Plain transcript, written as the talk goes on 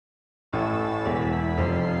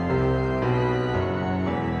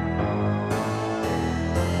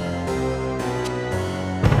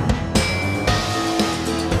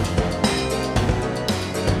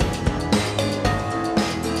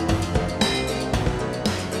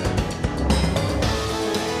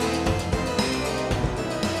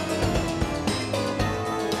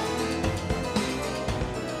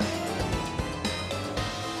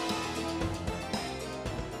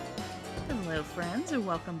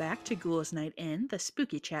welcome back to Ghouls Night In, the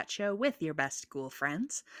spooky chat show with your best ghoul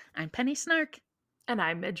friends. I'm Penny Snark. And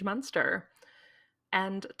I'm Midge Munster.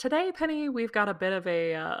 And today, Penny, we've got a bit of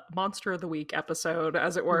a Monster of the Week episode,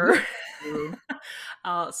 as it were.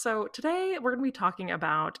 So today we're going to be talking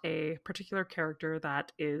about a particular character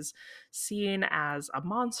that is seen as a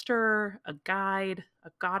monster, a guide,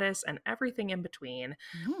 a goddess, and everything in between.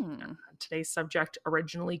 Today's subject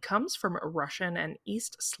originally comes from Russian and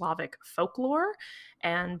East Slavic folklore,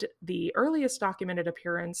 and the earliest documented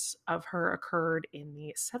appearance of her occurred in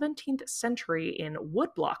the 17th century in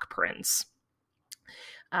woodblock prints.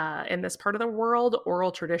 In this part of the world,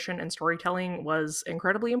 oral tradition and storytelling was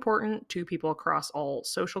incredibly important to people across all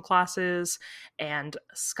social classes, and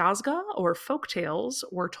skazga, or folk tales,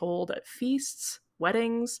 were told at feasts,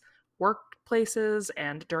 weddings, workplaces,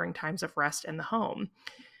 and during times of rest in the home.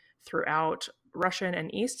 Throughout Russian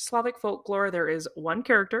and East Slavic folklore, there is one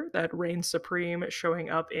character that reigns supreme, showing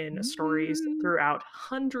up in stories throughout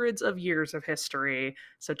hundreds of years of history.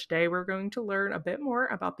 So today we're going to learn a bit more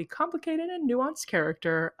about the complicated and nuanced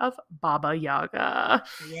character of Baba Yaga.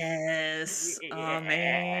 Yes. Oh,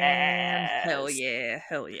 man. Hell yeah.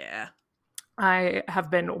 Hell yeah. I have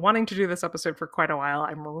been wanting to do this episode for quite a while.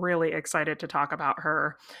 I'm really excited to talk about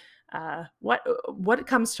her. What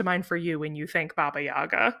comes to mind for you when you think Baba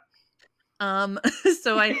Yaga?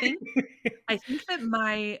 So I think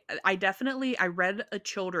that I read a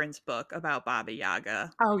children's book about Baba Yaga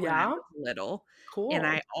when I was little. Cool. And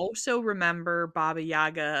I also remember Baba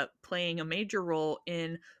Yaga playing a major role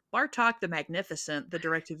in Bartok the Magnificent, the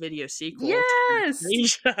direct-to-video sequel.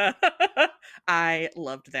 Yes! I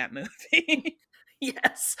loved that movie.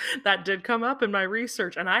 Yes, that did come up in my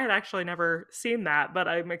research, and I had actually never seen that, but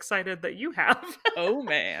I'm excited that you have. Oh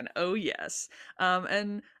man, oh yes.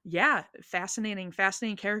 And yeah, fascinating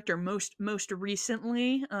character. Most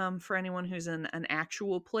recently, for anyone who's an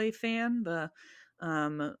actual play fan, the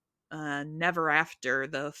Never After,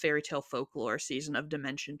 the fairy tale folklore season of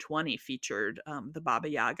Dimension 20 featured the Baba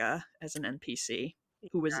Yaga as an NPC,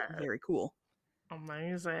 who was very cool.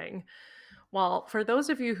 Amazing. Well, for those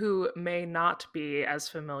of you who may not be as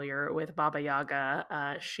familiar with Baba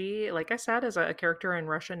Yaga, she, like I said, is a character in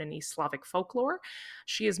Russian and East Slavic folklore.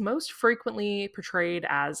 She is most frequently portrayed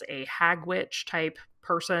as a hag witch type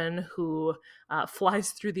person who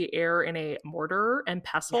flies through the air in a mortar and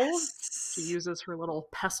pestle. Yes. She uses her little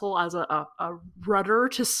pestle as a rudder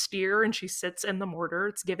to steer, and she sits in the mortar.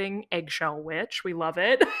 It's giving eggshell witch. We love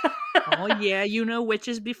it. Oh yeah,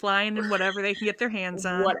 witches be flying in whatever they can get their hands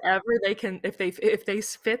on. Whatever they can, if they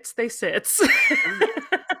fits, they sits.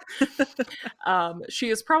 She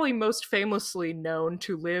is probably most famously known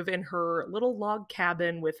to live in her little log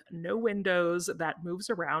cabin with no windows that moves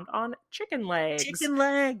around on chicken legs. Chicken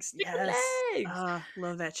legs, yes. Legs.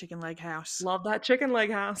 Love that chicken leg house. Love that chicken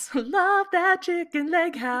leg house. Love that chicken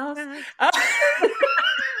leg house.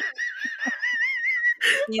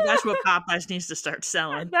 See, that's what Popeyes needs to start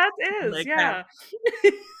selling. That is, yeah.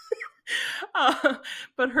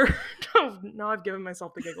 But her no, I've given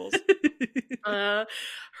myself the giggles.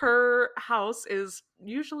 Her house is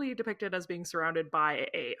usually depicted as being surrounded by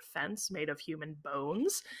a fence made of human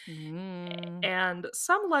bones. And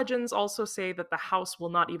some legends also say that the house will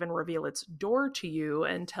not even reveal its door to you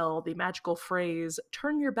until the magical phrase,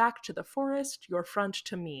 "Turn your back to the forest, your front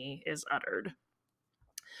to me," is uttered.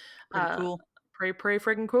 Pretty cool. Pretty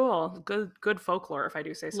friggin' cool. Good folklore, if I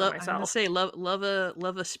do say so myself. I'm gonna say love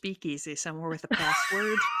a speakeasy somewhere with a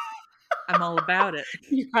password. I'm all about it.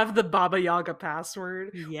 You have the Baba Yaga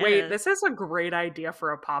password. Yes. Wait, this is a great idea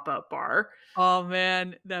for a pop-up bar. Oh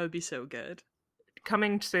man, that would be so good.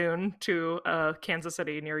 Coming soon to Kansas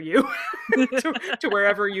City near you. to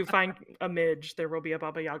wherever you find a Midge, there will be a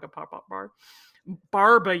Baba Yaga pop-up bar.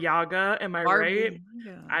 Baba Yaga, am I right?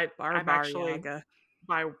 I'm actually Yaga.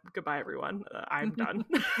 Goodbye, everyone. I'm done.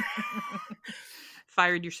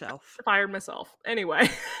 Fired yourself. Fired myself. Anyway,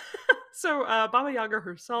 so Baba Yaga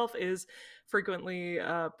herself is frequently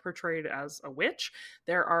portrayed as a witch.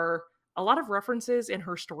 There are a lot of references in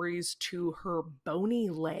her stories to her bony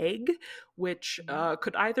leg, which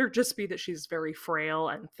could either just be that she's very frail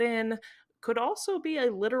and thin, could also be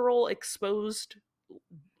a literal exposed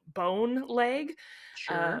bone leg.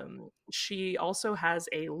 Sure. She also has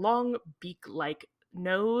a long beak-like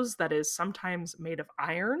nose that is sometimes made of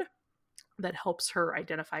iron that helps her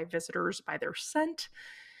identify visitors by their scent.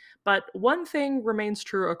 But one thing remains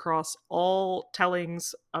true across all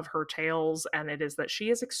tellings of her tales, and it is that she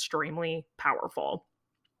is extremely powerful.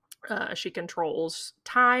 She controls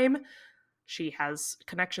time. She has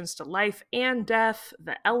connections to life and death,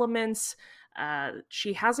 the elements,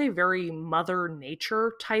 She has a very Mother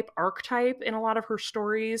Nature type archetype in a lot of her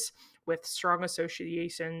stories, with strong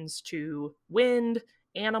associations to wind,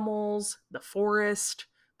 animals, the forest,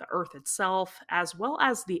 the earth itself, as well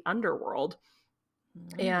as the underworld.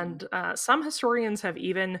 Mm. And some historians have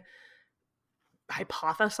even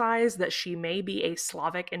hypothesized that she may be a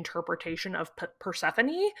Slavic interpretation of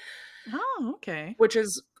Persephone, Oh, okay. which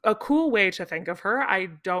is a cool way to think of her. I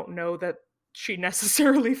don't know that she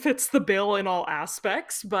necessarily fits the bill in all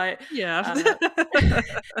aspects, Yeah.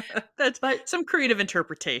 uh, That's but some creative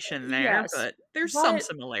interpretation there, yes, but there's some but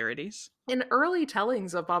similarities. in early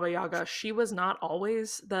tellings of Baba Yaga, she was not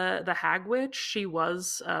always the hag witch. She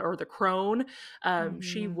was, or the crone.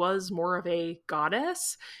 She Mhm. was more of a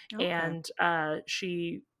goddess, Okay. and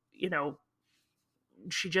she, you know,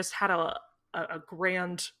 she just had a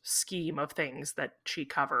grand scheme of things that she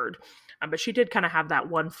covered. But she did kind of have that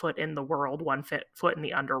one foot in the world, foot in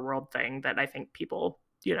the underworld thing that I think people,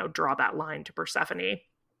 draw that line to Persephone.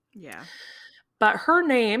 Yeah. But her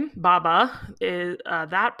name, Baba, is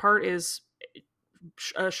that part is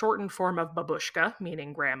a shortened form of babushka,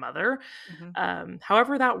 meaning grandmother. Mhm.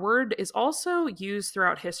 However, that word is also used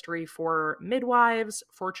throughout history for midwives,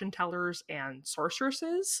 fortune tellers, and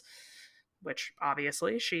sorceresses, which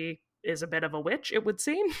obviously she is a bit of a witch, it would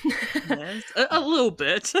seem. Yes, a little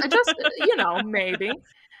bit. Just, maybe.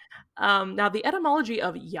 Now, the etymology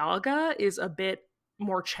of yaga is a bit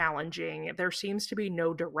more challenging. There seems to be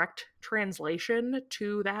no direct translation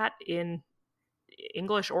to that in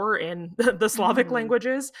English or in the Slavic Mm.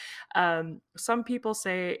 languages. Some people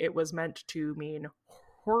say it was meant to mean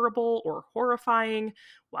horrible or horrifying,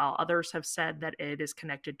 while others have said that it is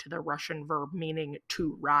connected to the Russian verb meaning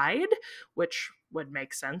to ride, which would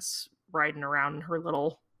make sense, riding around in her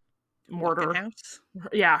little Walking mortar. house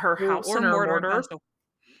Yeah, her house or and her mortar and mortar. pestle.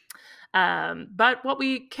 But what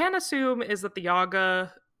we can assume is that the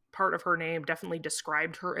Yaga part of her name definitely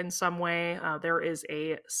described her in some way. There is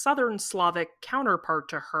a Southern Slavic counterpart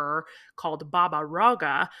to her called Baba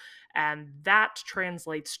Yaga, and that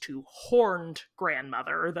translates to horned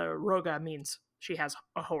grandmother. The Roga means she has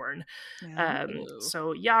a horn. Oh.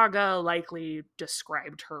 So Yaga likely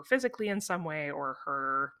described her physically in some way or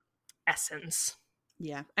her essence.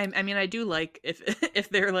 Yeah. I mean, I do like if if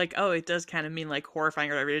they're like, "Oh, it does kinda mean, like, horrifying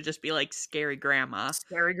or whatever," to just be like, "scary grandma."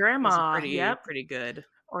 Scary Is a grandma. pretty Yep. pretty good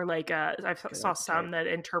Or like good saw archetype. some that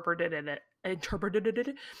interpreted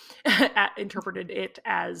it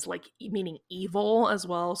as like meaning evil as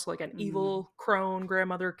well, so like an Mm. evil crone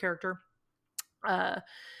grandmother character. uh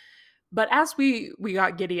but as we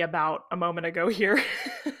got giddy about a moment ago here,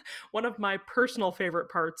 one of my personal favorite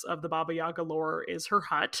parts of the Baba Yaga lore is her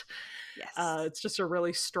hut. Yes. It's just a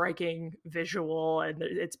really striking visual, and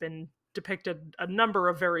it's been depicted a number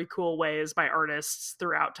of very cool ways by artists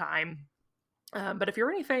throughout time. But if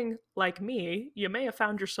you're anything like me, you may have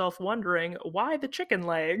found yourself wondering why the chicken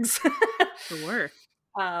legs. Sure.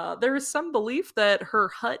 There is some belief that her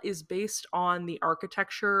hut is based on the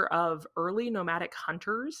architecture of early nomadic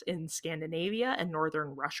hunters in Scandinavia and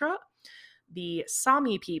northern Russia. The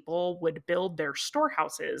Sami people would build their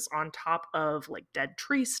storehouses on top of like dead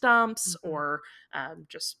tree stumps Mhm. or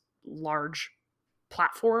just large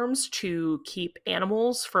platforms to keep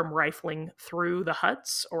animals from rifling through the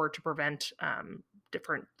huts or to prevent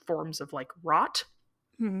different forms of like rot.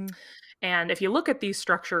 Mhm. And if you look at these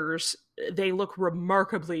structures, they look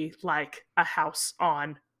remarkably like a house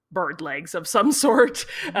on bird legs of some sort.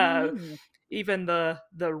 Uh, Mm. Even the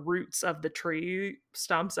roots of the tree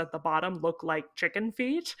stumps at the bottom look like chicken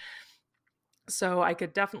feet. So I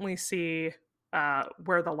could definitely see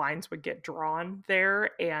where the lines would get drawn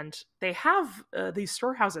there, and they have these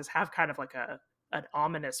storehouses have kind of like a an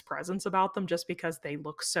ominous presence about them, just because they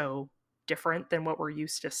look so different than what we're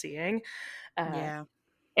used to seeing. Uh, Yeah.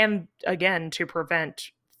 and again, to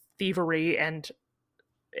prevent thievery and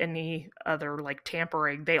any other like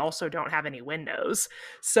tampering, they also don't have any windows,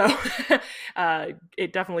 so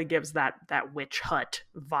it definitely gives that witch hut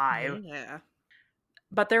vibe. Yeah.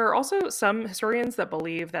 But there are also some historians that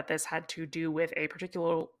believe that this had to do with a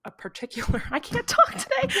particular I can't talk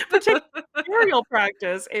today, particular burial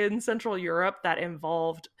practice in Central Europe that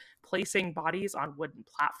involved placing bodies on wooden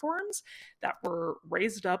platforms that were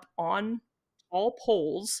raised up on tall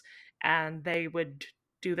poles, and they would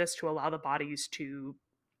do this to allow the bodies to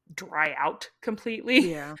dry out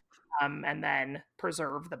completely, Yeah. and then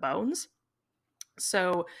preserve the bones.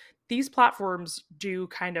 So these platforms do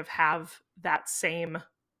kind of have that same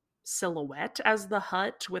silhouette as the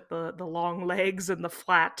hut, with the long legs and the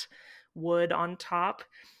flat wood on top.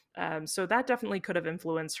 So that definitely could have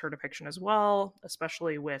influenced her depiction as well,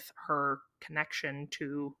 especially with her connection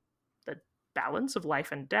to the balance of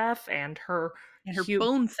life and death and her And her hu-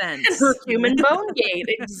 bone her fence. human bone gate.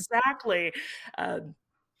 Exactly.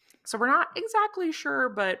 So we're not exactly sure,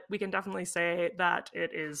 but we can definitely say that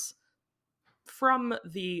it is from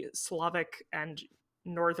the Slavic and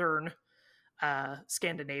northern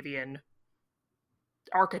Scandinavian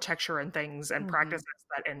architecture and things and Hmm. practices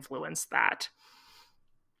that influence that.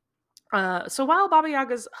 So while Baba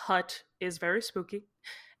Yaga's hut is very spooky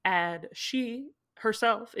and she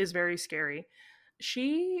herself is very scary,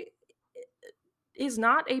 she is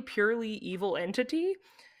not a purely evil entity.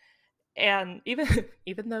 And even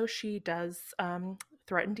even though she does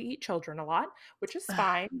threaten to eat children a lot, which is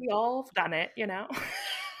fine, we all have done it, you know.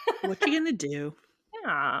 What you gonna do?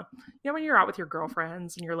 Yeah, you know when you're out with your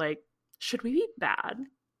girlfriends and you're like, should we be bad?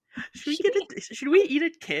 Should we? Should we eat a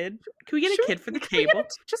kid? Can we get a Should kid for we? the Can we get table?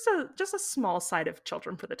 just a small side of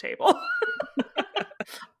children for the table?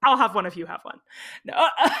 I'll have one if you have one. No,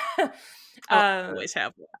 I'll uh, always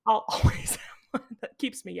have one. I'll always have one that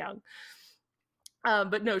keeps me young.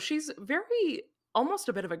 But no, she's very almost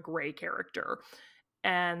a bit of a gray character.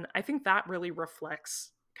 And I think that really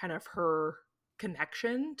reflects kind of her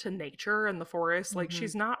connection to nature and the forest. Like Hmm.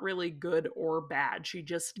 she's not really good or bad. She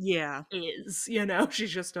just Yeah. is, you know,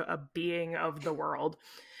 she's just a being of the world.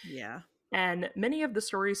 Yeah. And many of the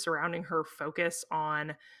stories surrounding her focus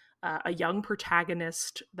on a young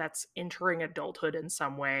protagonist that's entering adulthood in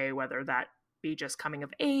some way, whether that be just coming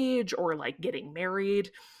of age or like getting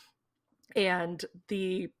married. And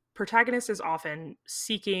the protagonist is often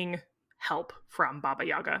seeking help from Baba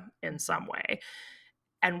Yaga in Mhm. some way.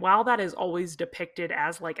 And while that is always depicted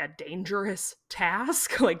as like a dangerous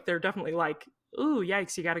task, like they're definitely like, ooh,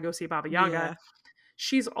 yikes, you got to go see Baba Yaga. Yeah.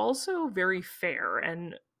 She's also very fair.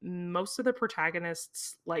 And most of the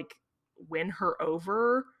protagonists like win her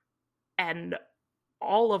over and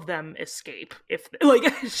all of them escape if like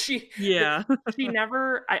Yeah. she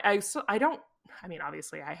never I don't I mean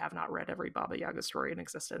obviously I have not read every Baba Yaga story in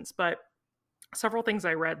existence, but several things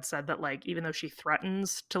I read said that like even though she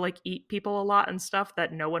threatens to like eat people a lot and stuff,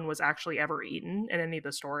 that no one was actually ever eaten in any of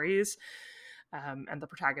the stories, and the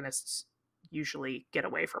protagonists usually get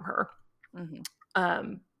away from her. Hmm.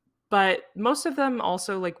 um, but most of them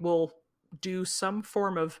also like will do some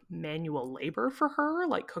form of manual labor for her,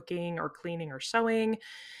 like cooking or cleaning or sewing.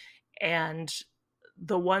 And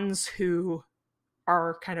the ones who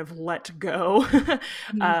are kind of let go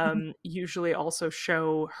usually also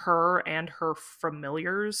show her and her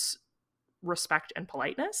familiars respect and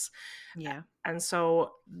politeness. Yeah. And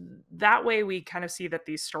so that way we kind of see that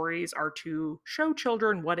these stories are to show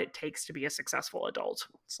children what it takes to be a successful adult.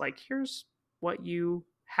 It's like, here's what you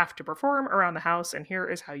have to perform around the house, and here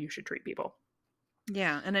is how you should treat people.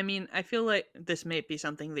 Yeah, and I mean, I feel like this may be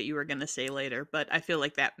something that you were gonna say later, but I feel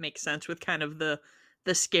like that makes sense with kind of the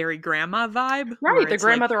scary grandma vibe Right, where the it's like,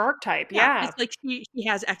 grandmother archetype. yeah, Yeah. it's like she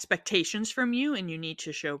has expectations from you and you need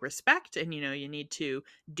to show respect and you need to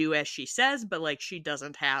do as she says, but like she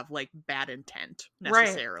doesn't have like bad intent Right.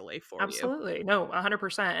 necessarily for you. Absolutely. No,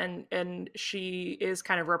 100%. And she is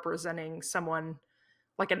kind of representing someone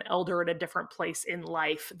like an elder in a different place in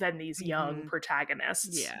life than these young Mhm.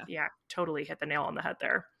 protagonists. Yeah. Yeah, totally hit the nail on the head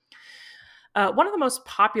there. One of the most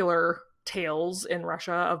popular tales in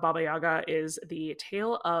Russia of Baba Yaga is the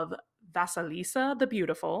tale of Vasilisa the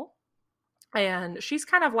Beautiful. And she's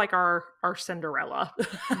kind of like our Cinderella,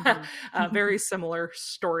 Mhm. a very similar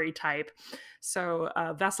story type. So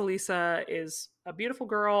Vasilisa is a beautiful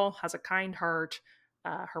girl, has a kind heart.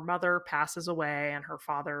 Her mother passes away, and her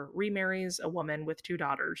father remarries a woman with two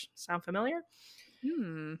daughters. Sound familiar?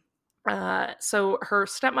 Hmm. So her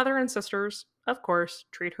stepmother and sisters, of course,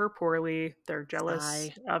 treat her poorly. They're jealous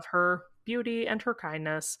Sigh. of her beauty and her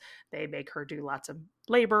kindness. They make her do lots of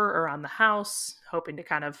labor around the house, hoping to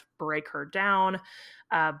kind of break her down.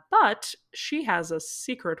 But she has a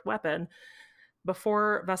secret weapon.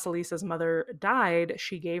 Before Vasilisa's mother died,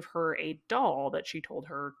 she gave her a doll that she told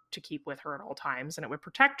her to keep with her at all times, and it would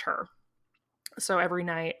protect her. So every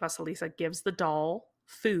night, Vasilisa gives the doll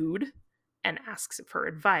food and asks it for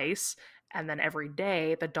advice. And then every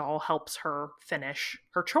day, the doll helps her finish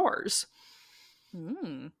her chores.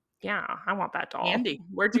 Mm. Yeah, I want that doll. Handy.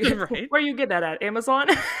 Where'd you Right? where you get that at? Amazon?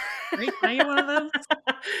 Right? Can I get one of those?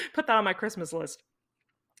 Put that on my Christmas list.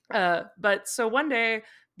 But so one day,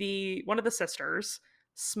 the one of the sisters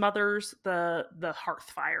smothers the hearth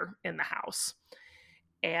fire in the house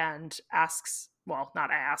and asks, well,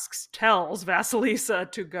 not asks, tells Vasilisa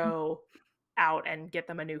to go out and get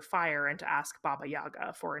them a new fire and to ask Baba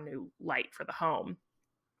Yaga for a new light for the home.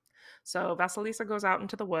 So Vasilisa goes out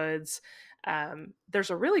into the woods. There's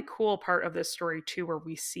a really cool part of this story too, where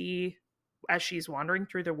we see as she's wandering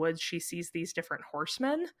through the woods, she sees these different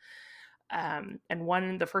horsemen. And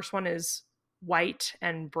the first one is white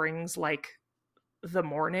and brings like the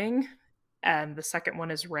morning, and the second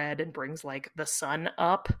one is red and brings like the sun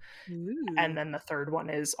up, and Ooh. then the third one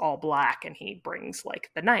is all black and he brings like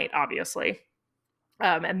the night, obviously.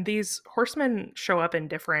 And these horsemen show up in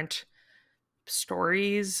different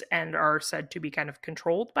stories and are said to be kind of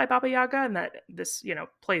controlled by Baba Yaga, and that this,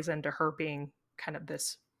 plays into her being kind of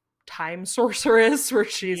this time sorceress where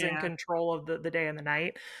she's in Yeah. control of the day and the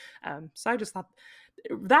night. So I just thought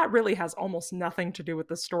that really has almost nothing to do with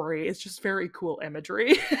the story. It's just very cool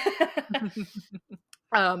imagery.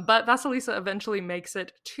 But Vasilisa eventually makes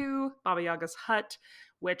it to Baba Yaga's hut,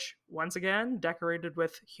 which, once again, decorated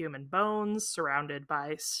with human bones, surrounded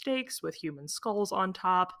by stakes with human skulls on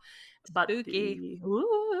top. But Spooky.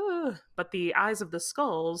 the eyes of the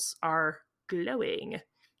skulls are glowing,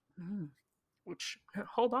 Mm. which,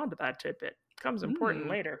 hold on to that tidbit, becomes important Mm.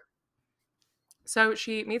 later. So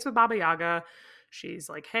she meets with Baba Yaga. She's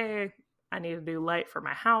like, hey, I need a new light for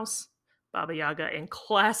my house. Baba Yaga, in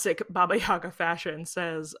classic Baba Yaga fashion,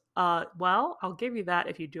 says, well, I'll give you that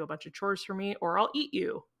if you do a bunch of chores for me, or I'll eat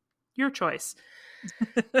you. Your choice.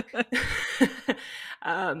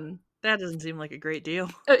 um, That doesn't seem like a great deal.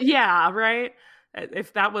 yeah, right?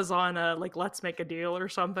 If that was on a, like, Let's Make a Deal or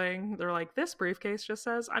something, they're like, this briefcase just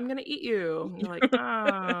says, I'm going to eat you. And you're like,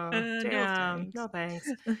 oh, No damn, thanks. no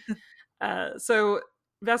thanks. So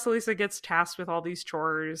Vasilisa gets tasked with all these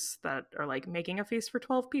chores that are like making a feast for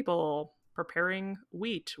 12 people, preparing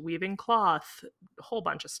wheat, weaving cloth, a whole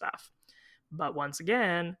bunch of stuff. But once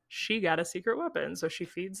again, she got a secret weapon. So she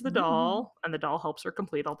feeds the Mm. doll, and the doll helps her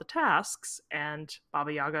complete all the tasks. And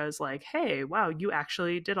Baba Yaga is like, hey, wow, you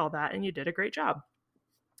actually did all that and you did a great job.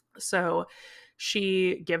 So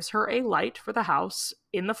she gives her a light for the house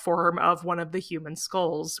in the form of one of the human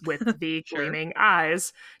skulls with the Sure. gleaming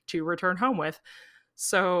eyes to return home with.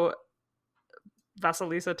 So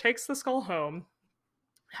Vasilisa takes the skull home.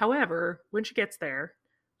 However, when she gets there,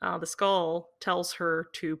 the skull tells her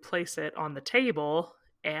to place it on the table,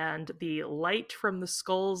 and the light from the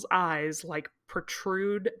skull's eyes like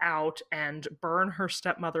protrude out and burn her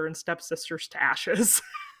stepmother and stepsisters to ashes.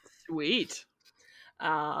 Sweet.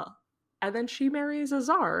 uh, and then she marries a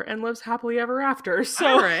czar and lives happily ever after. All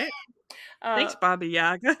So, right. uh, Thanks, Baba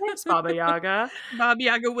Yaga. thanks, Baba Yaga. Baba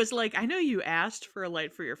Yaga was like, I know you asked for a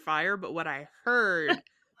light for your fire, but what I heard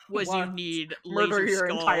was you What? need Murder laser your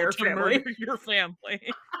skull entire to murder family. your family.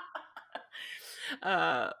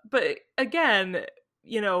 But again,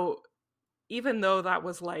 you know, even though that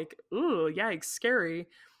was like, ooh, yikes, scary,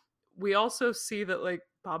 we also see that like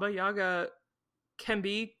Baba Yaga can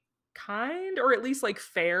be kind or at least like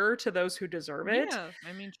fair to those who deserve it. Yeah,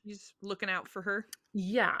 I mean, she's looking out for her.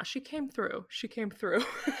 Yeah, she came through. She came through.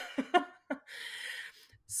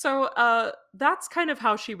 So that's kind of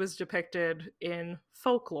how she was depicted in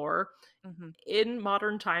folklore. Mhm. In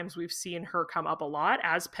modern times, we've seen her come up a lot.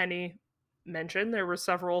 As Penny mentioned, there were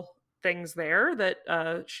several things there that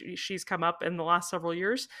she's come up in the last several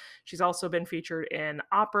years. She's also been featured in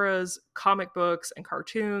operas, comic books, and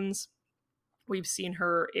cartoons. We've seen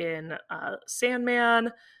her in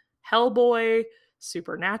Sandman, Hellboy,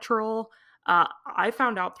 Supernatural. I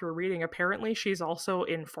found out through reading, apparently, she's also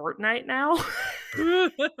in Fortnite now,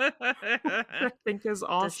 which I think is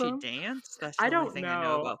Does she awesome. dance? That's I the only don't thing I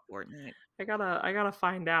know know. about Fortnite. I gotta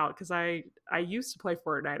find out because I used to play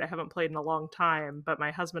Fortnite. I haven't played in a long time, but my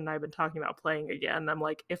husband and I have been talking about playing again. I'm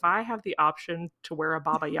like, if I have the option to wear a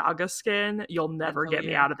Baba Yaga skin, you'll Then never hell get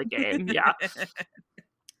me yeah. out of the game. Yeah.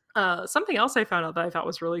 Something else I found out that I thought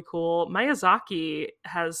was really cool. Miyazaki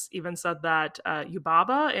has even said that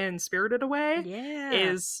Yubaba in Spirited Away Yeah.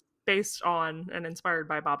 is based on and inspired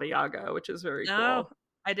by Baba Yaga, which is very Oh, cool.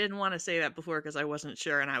 I didn't wanna say that before because I wasn't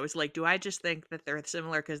sure, and I was like, "Do I just think that they're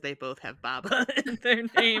similar because they both have Baba in their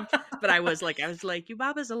name?" But I was like,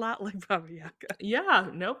 "Yubaba's a lot like Baba Yaga."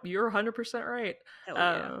 Yeah, nope, you're 100% right. Hell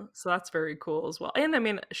yeah. So that's very cool as well. And I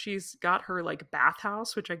mean, she's got her like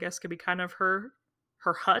bathhouse, which I guess could be kind of her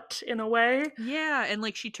hut in a way. Yeah, and,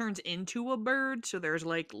 like, she turns into a bird, so there's,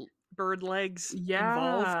 like, l bird legs Yeah.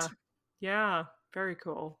 involved. Yeah, very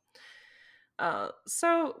cool.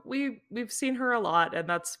 So we've seen her a lot, and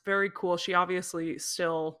that's very cool. She obviously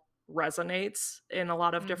still resonates in a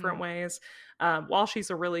lot of different Mhm. ways. While she's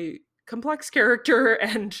a really complex character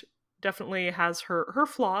and definitely has her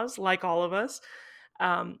flaws, like all of us,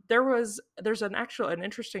 there's an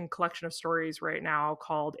interesting collection of stories right now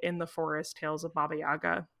called "In the Forest: Tales of Baba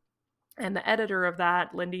Yaga." And the editor of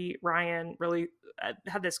that, Lindy Ryan, really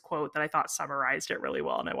had this quote that I thought summarized it really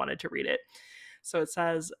well, and I wanted to read it. So it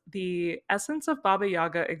says the essence of Baba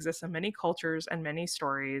Yaga exists in many cultures and many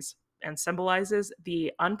stories and symbolizes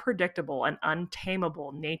the unpredictable and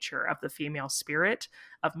untamable nature of the female spirit,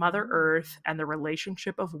 of Mother Ooh. Earth, and the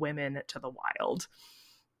relationship of women to the wild.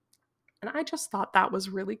 And I just thought that was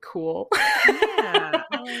really cool. Yeah,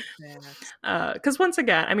 I like that. Because once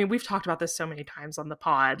again, I mean, we've talked about this so many times on the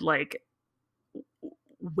pod, like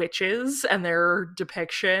witches and their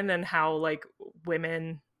depiction and how like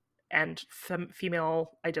women and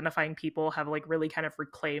female identifying people have like really kind of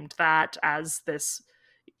reclaimed that as this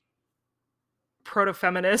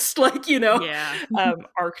proto-feminist like Yeah.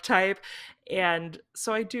 archetype. And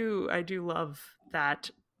so I do love that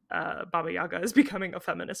Baba Yaga is becoming a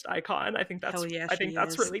feminist icon. I think Hell yeah, I think she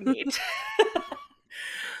that's is. really neat.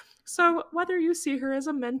 So, whether you see her as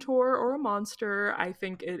a mentor or a monster, I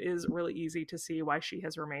think it is really easy to see why she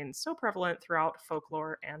has remained so prevalent throughout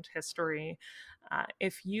folklore and history.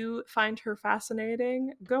 If you find her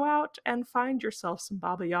fascinating, go out and find yourself some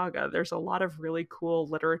Baba Yaga. There's a lot of really cool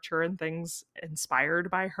literature and things inspired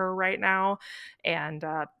by her right now. And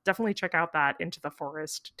definitely check out that Into the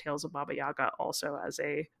Forest Tales of Baba Yaga also as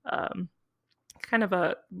a kind of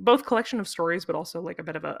a both collection of stories but also like a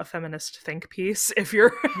bit of a feminist think piece if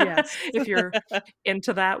you're Yes. if you're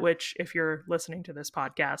into that, which if you're listening to this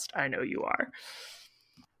podcast I know you are.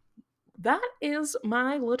 That is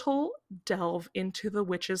my little delve into the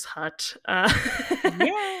witch's hut.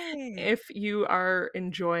 Yay! If you are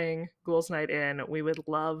enjoying Ghouls Night In, we would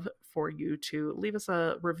love for you to leave us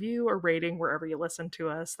a review or rating wherever you listen to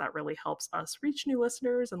us. That really helps us reach new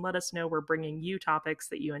listeners and let us know we're bringing you topics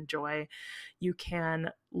that you enjoy. You can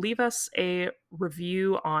leave us a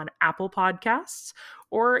review on Apple Podcasts,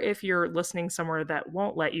 or if you're listening somewhere that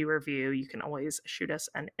won't let you review, you can always shoot us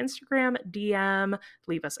an Instagram DM,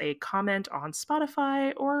 leave us a comment on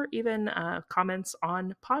Spotify, or even comments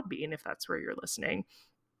on Podbean if that's where you're listening.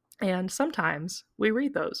 And sometimes we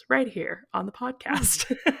read those right here on the Ooh.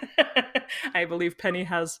 podcast. I believe Penny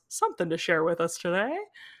has something to share with us today.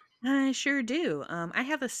 I sure do. I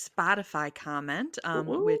have a Spotify comment,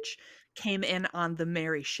 Ooh. which came in on the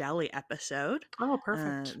Mary Shelley episode. Oh,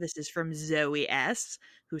 perfect. This is from Zoe S.,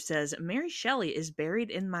 who says, Mary Shelley is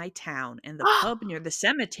buried in my town, and the pub near the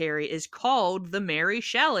cemetery is called the Mary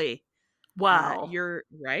Shelley. Wow. You're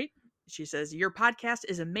right. She says, Your podcast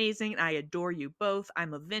is amazing. I adore you both.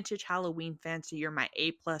 I'm a vintage Halloween fan, so you're my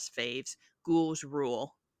A plus faves. Ghouls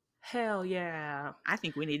rule. Hell yeah. I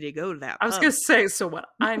think we need to go to that I was gonna pub. say, so what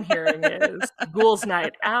I'm hearing is Ghouls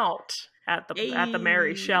Night Out at the Mary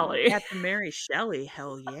Hey, Shelley. at the Mary Shelley,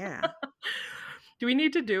 hell yeah. Do we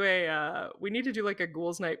need to do we need to do like a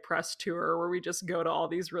Ghouls Night press tour where we just go to all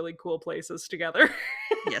these really cool places together?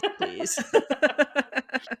 Yes, please.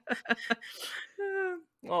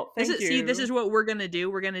 Well, This thank is see, this you. is what we're gonna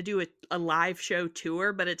do. We're gonna do a live show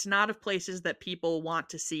tour, but it's not of places that people want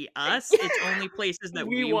to see us. It's only places that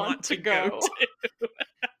We we want want to to go go. to.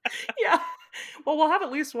 Yeah. Well, we'll have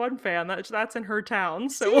at least one fan that's in her town,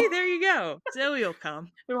 so See, there you go. Zoe will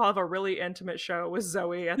come. we'll have a really intimate show with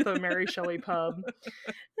Zoe at the Mary Shelley pub.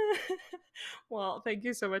 Well, thank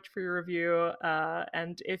you so much for your review.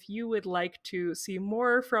 And if you would like to see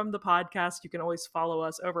more from the podcast, you can always follow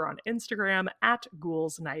us over on Instagram at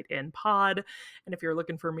Ghouls Night In Pod. And if you're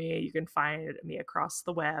looking for me, you can find me across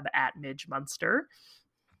the web at Midge Munster.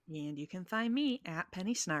 And you can find me at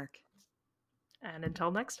Penny Snark. And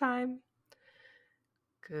until next time,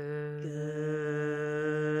 Good